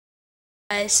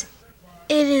Guys,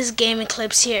 it is Gaming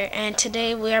Clips here, and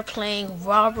today we are playing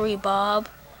Robbery Bob.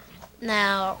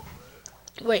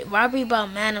 Robbery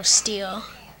Bob Man of Steel.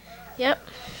 Yep,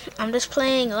 I'm just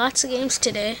playing lots of games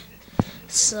today.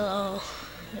 So,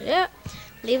 yeah,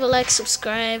 leave a like,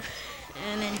 subscribe,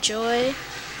 and enjoy.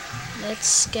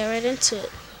 Let's get right into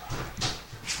it.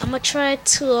 I'm gonna try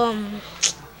to,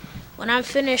 when I'm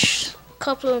finished a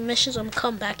couple of missions, I'm gonna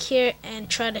come back here and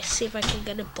try to see if I can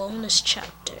get a bonus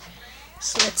chapter.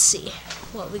 So let's see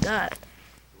what we got.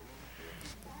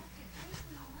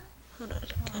 Hold on,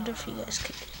 I wonder if you guys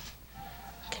can.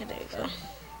 Okay, there you go.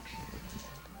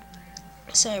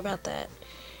 Sorry about that.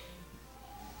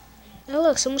 Oh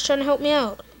look, someone's trying to help me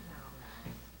out.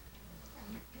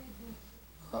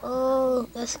 Oh,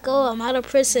 let's go, I'm out of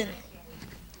prison.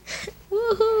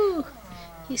 Woohoo!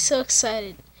 He's so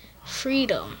excited.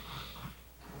 Freedom.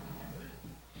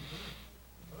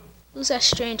 Who's that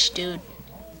strange dude?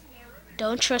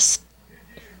 Don't trust.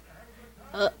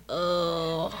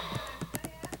 Uh-oh.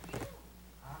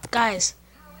 Guys,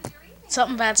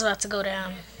 something bad's about to go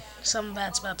down. Something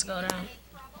bad's about to go down.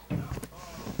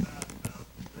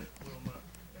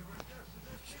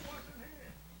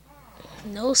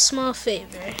 No small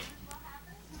favor.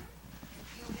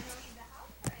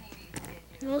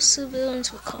 No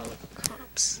civilians will call it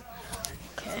cops.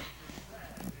 Okay.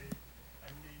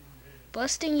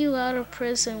 Busting you out of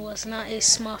prison was not a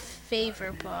small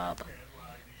favor, Bob.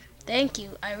 Thank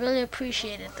you. I really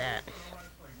appreciated that.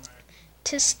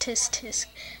 Tisk, tisk, tisk.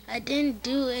 I didn't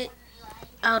do it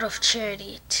out of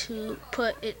charity. To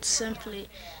put it simply,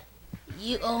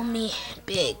 you owe me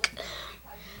big.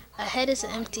 Ahead is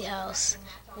an empty house.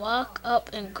 Walk up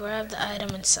and grab the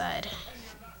item inside.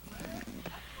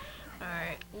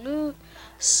 Alright, loot,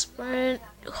 sprint,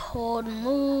 hold,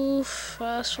 move,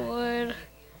 fast forward,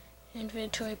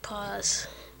 inventory, pause.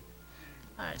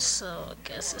 Alright, so I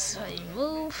guess this is how you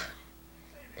move.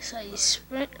 This is how you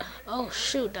sprint. Oh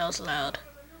shoot, that was loud.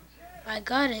 I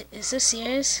got it. Is this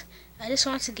yours? I just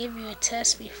want to give you a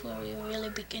test before we really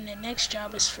begin. The next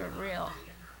job is for real.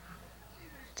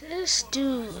 This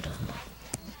dude.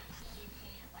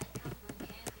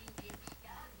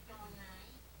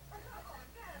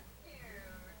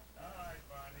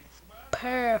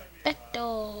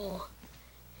 Perfecto.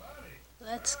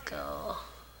 Let's go.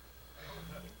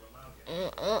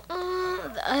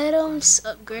 The items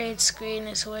upgrade screen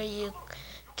is where you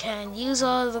can use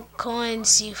all the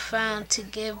coins you found to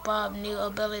give Bob new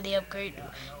ability upgrade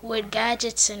with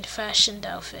gadgets and fashioned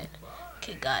outfit.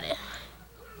 Okay, got it.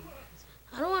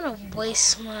 I don't want to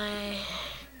waste my...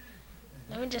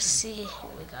 Let me just see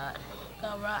what we got. We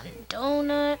got rotten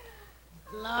donut,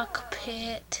 lock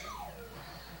pit,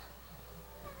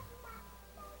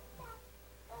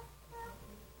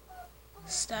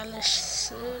 stylish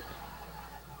suit.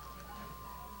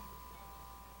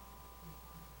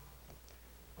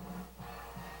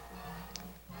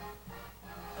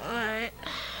 Alright,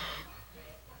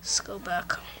 let's go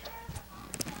back.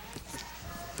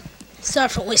 Sorry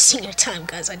for wasting your time,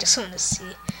 guys. I just wanted to see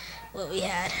what we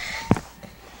had.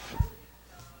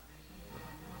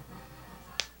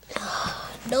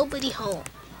 Nobody home.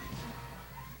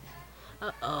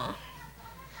 Uh-oh.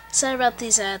 Sorry about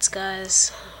these ads,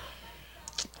 guys.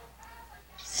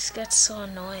 This gets so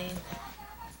annoying.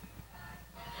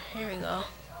 Here we go.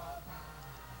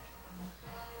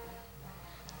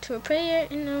 To prepare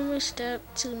your enormous step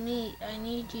to me, I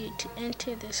need you to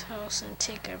enter this house and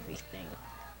take everything.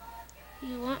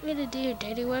 You want me to do your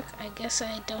dirty work? I guess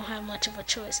I don't have much of a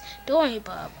choice. Don't worry,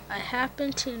 Bob. I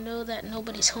happen to know that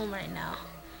nobody's home right now.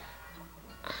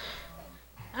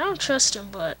 I don't trust him,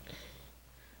 but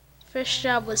first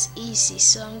job was easy,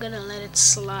 so I'm gonna let it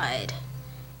slide.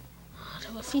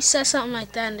 If he says something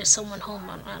like that and there's someone home,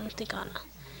 I don't think I'll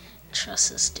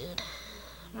trust this dude.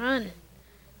 Run.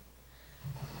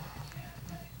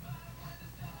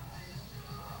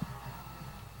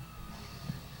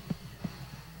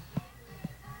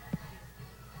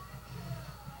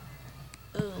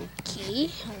 Okay,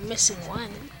 I'm missing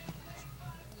one.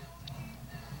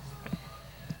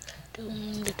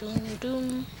 Doom, doom,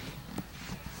 doom.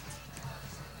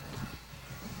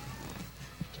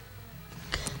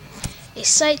 A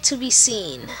sight to be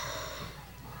seen.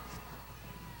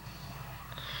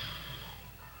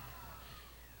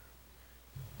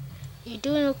 You're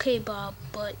doing okay, Bob,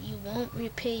 but you won't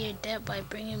repay your debt by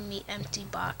bringing me empty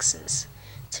boxes.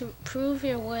 To prove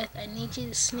your worth, I need you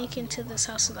to sneak into this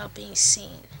house without being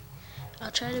seen.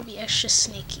 I'll try to be extra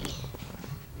sneaky.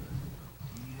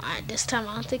 Alright, this time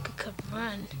I don't think I could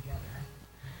run.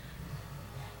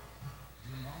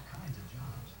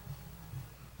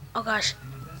 Oh gosh.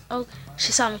 Oh,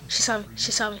 she saw me. She saw me.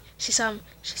 She saw me. She saw me.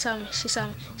 She saw me. She saw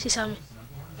me. She saw me.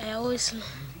 I always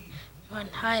run.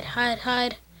 Hide. Hide.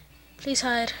 Hide. Please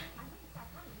hide.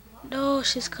 No,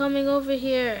 she's coming over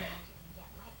here.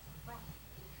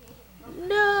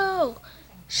 No.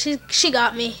 She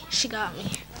got me. She got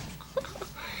me.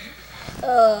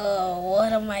 Oh,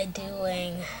 what am I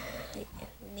doing? I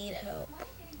need help.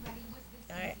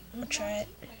 Alright, I'm gonna try it.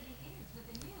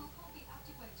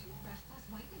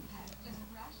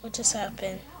 What just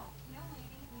happened?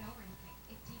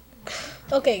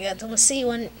 Okay guys, I'm gonna see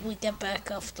when we get back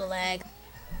off the lag.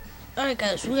 Alright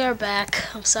guys, we are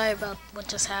back. I'm sorry about what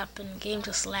just happened. The game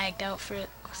just lagged out for a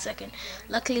second.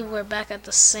 Luckily we're back at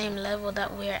the same level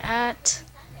that we're at.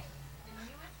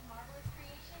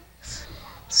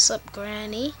 Sup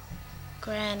granny?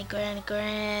 Granny, granny,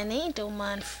 granny. Don't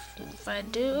mind if I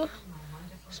do.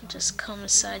 So just come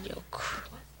inside your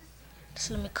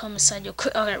just let me come inside your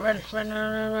okay, run, run, run,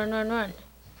 run, run, run, run.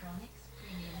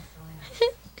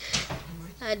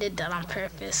 I did that on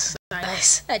purpose. Sorry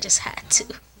guys, I just had to.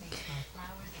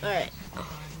 Alright.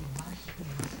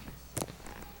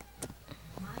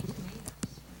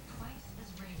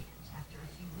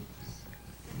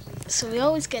 So we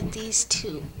always get these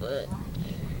two, but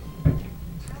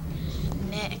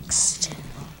next.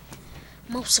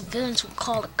 Most civilians will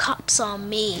call the cops on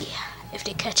me if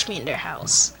they catch me in their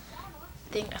house.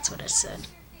 I think that's what it said.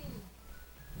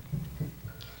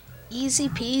 Easy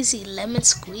peasy, lemon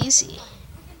squeezy.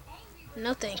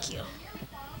 No thank you.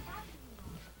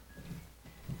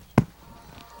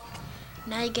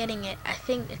 Now you're getting it. I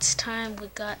think it's time we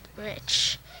got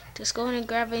rich. Just go in and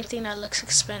grab anything that looks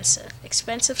expensive.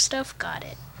 Expensive stuff, got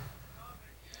it.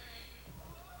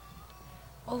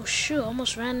 Oh shoot,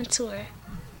 almost ran into her.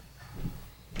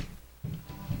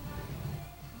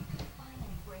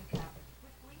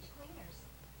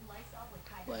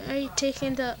 Why are you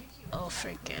taking the... Oh,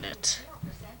 forget it.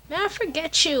 Man, I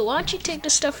forget you. Why don't you take the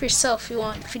stuff yourself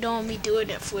if you don't want me doing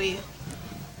it for you.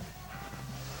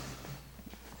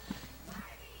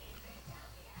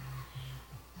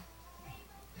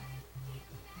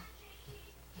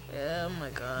 Oh my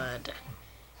god.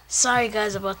 Sorry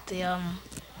guys about the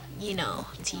you know,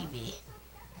 TV.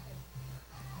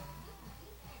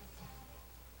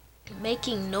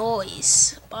 Making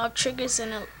noise. Bob triggers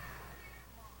in a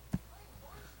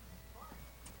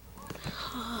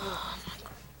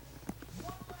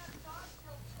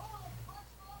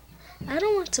I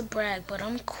don't want to brag, but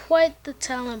I'm quite the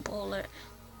talent bowler.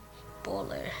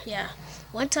 Yeah.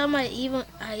 One time I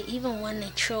even won a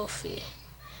trophy.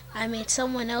 I mean,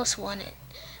 someone else won it,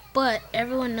 but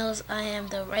everyone knows I am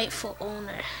the rightful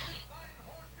owner.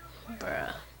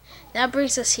 Bruh. That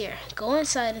brings us here. Go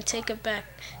inside and take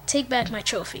back my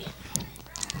trophy.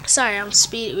 Sorry, I'm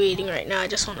speed reading right now. I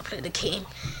just want to play the game.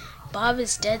 Bob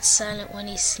is dead silent when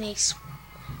he sneaks.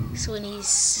 So when he's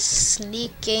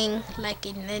sneaking like a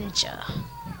ninja.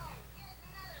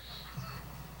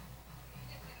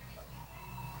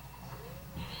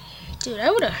 Dude,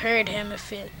 I would have heard him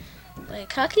if it...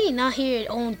 Like, how can you not hear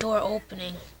your own door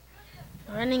opening?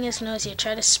 Running is noisier.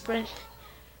 Try to sprint.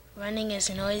 Running is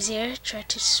noisier.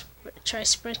 Try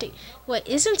sprinting. Wait,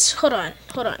 isn't... Hold on.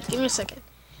 Give me a second.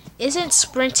 Isn't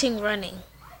sprinting running?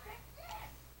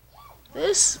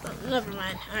 This... Oh, never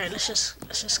mind. Alright, let's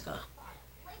just go.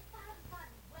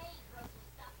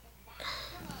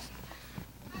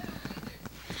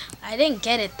 I didn't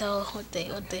get it though, what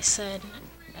they said.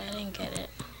 I didn't get it.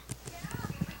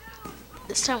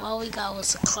 This time all we got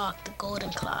was the clock, the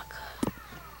golden clock.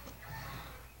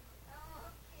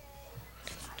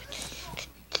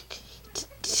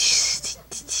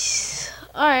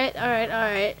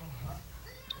 Alright.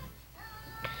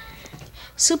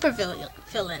 Super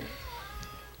villain.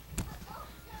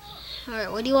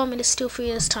 Alright, what do you want me to steal for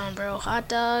you this time, bro? Hot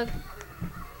dog?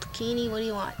 Bikini? What do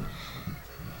you want?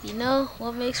 You know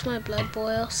what makes my blood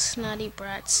boil? Snotty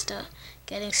brat stuff.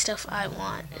 Getting stuff I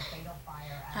want.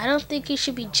 I don't think you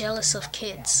should be jealous of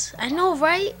kids. I know,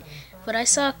 right? But I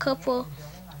saw a couple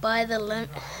buy the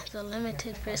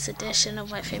limited first edition of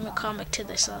my favorite comic to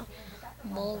their song.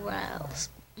 Morals.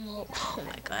 Oh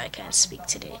my god, I can't speak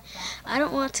today. I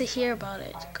don't want to hear about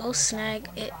it. Go snag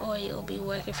it or you'll be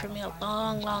working for me a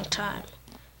long time.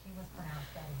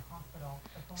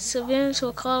 Civilians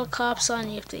will call the cops on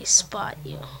you if they spot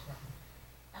you.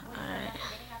 Alright.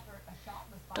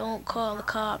 Don't call the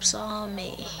cops on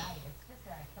me.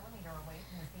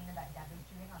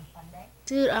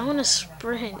 Dude, I want to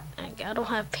sprint. I don't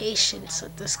have patience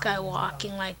with this guy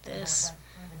walking like this.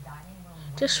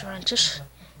 Just run,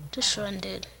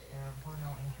 dude.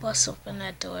 Bust open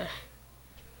that door.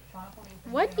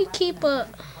 Why do you keep a...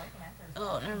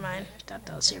 Oh, never mind. Thought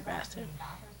that was your bathroom.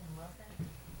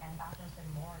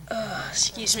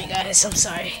 Excuse me, guys. I'm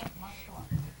sorry.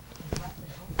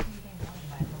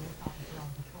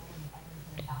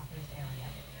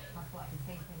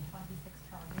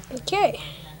 Okay.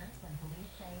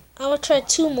 I'm gonna try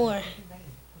two more.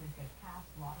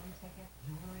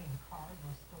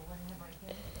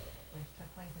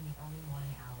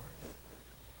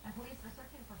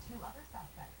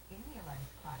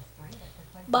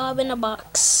 Bob in a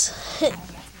box.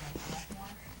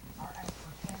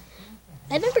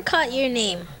 I never caught your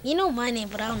name. You know my name,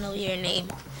 but I don't know your name.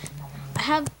 I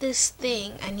have this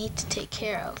thing I need to take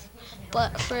care of.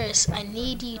 But first, I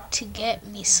need you to get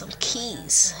me some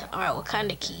keys. Alright, what kind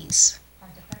of keys?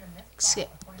 Skip.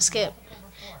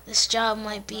 This job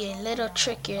might be a little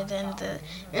trickier than the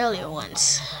earlier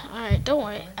ones. Alright, don't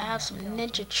worry. I have some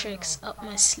ninja tricks up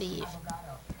my sleeve.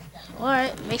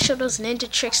 Alright, make sure those ninja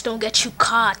tricks don't get you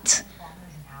caught.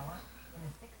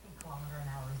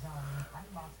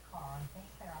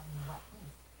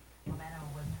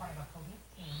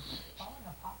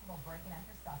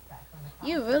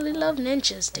 You really love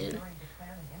ninjas, dude.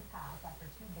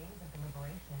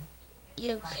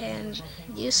 You can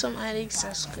use some items,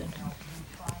 that's good.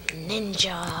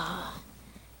 Ninja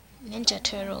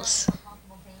turtles.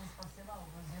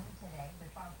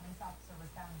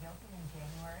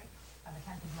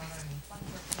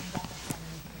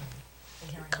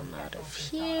 Come out of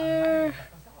here.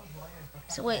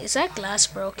 So wait, is that glass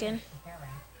broken?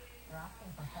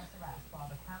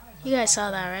 You guys saw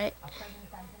that, right?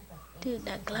 Dude,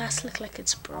 that glass looked like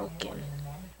it's broken.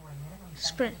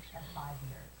 Sprint.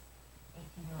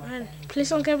 Run. Please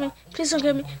don't get me. Please don't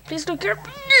get me. Please don't get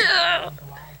me.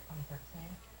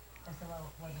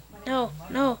 No.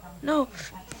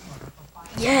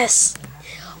 Yes.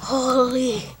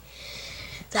 Holy.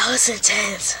 That was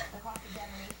intense.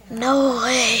 No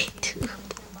way, dude.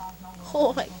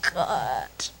 Oh my god.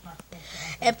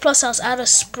 And plus I was out of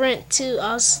sprint too.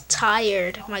 I was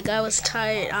tired. My guy was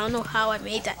tired. I don't know how I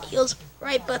made that. He was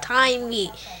right behind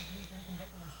me.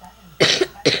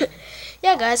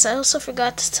 Yeah, guys, I also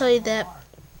forgot to tell you that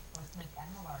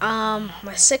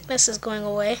my sickness is going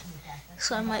away,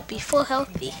 so I might be full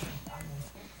healthy.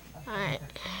 Alright.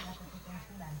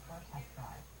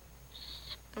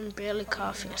 I'm barely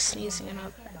coughing, sneezing, and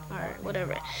all that. Alright,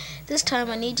 whatever. This time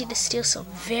I need you to steal some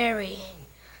very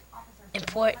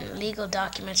important legal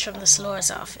documents from the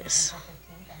lawyer's office.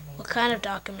 What kind of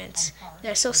documents?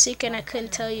 They're so secret I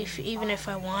couldn't tell you even if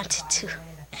I wanted to.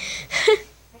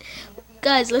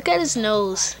 Guys, look at his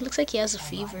nose. Looks like he has a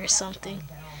fever or something.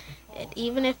 And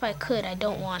even if I could, I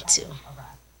don't want to.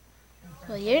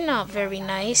 Well, you're not very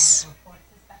nice.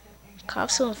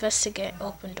 Cops will investigate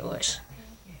open doors.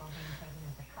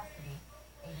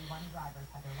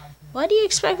 Why do you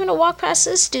expect me to walk past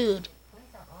this dude?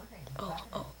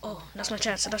 Oh, that's my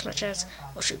chance.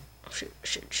 Oh, shoot.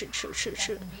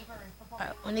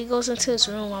 Alright, when he goes into his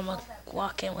room, I'm gonna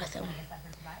walk in with him.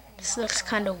 This looks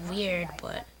kind of weird,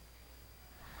 but...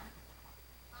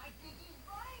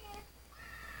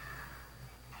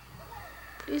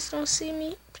 Please don't see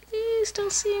me.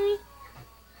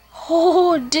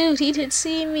 Oh, dude, he did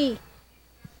see me.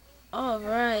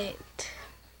 Alright.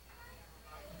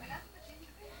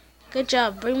 Good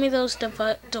job. Bring me those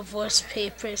divorce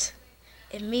papers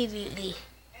immediately.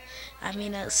 I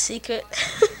mean, a secret.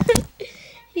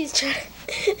 He's trying.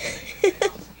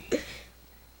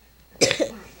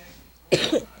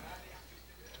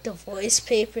 Divorce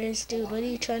papers, dude. What are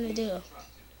you trying to do?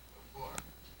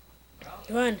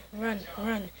 Run.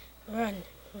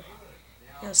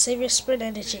 Now save your sprint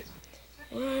energy.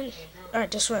 Run.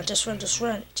 Alright, just run.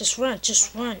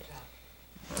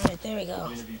 Alright, there we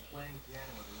go.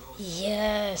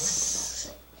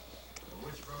 Yes.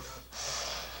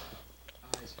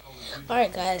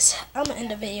 Alright, guys. I'm going to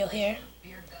end the video here.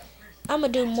 I'm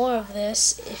going to do more of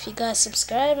this. If you guys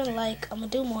subscribe and like, I'm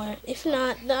going to do more. If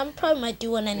not, I probably might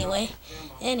do one anyway.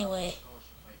 Anyway,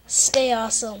 stay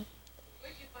awesome.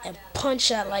 And punch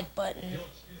that like button.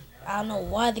 I don't know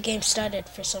why the game started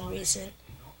for some reason.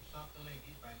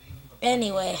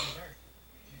 Anyway.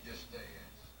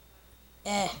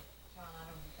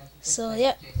 So,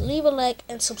 yeah, leave a like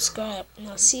and subscribe. And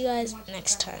I'll see you guys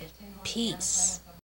next time. Peace.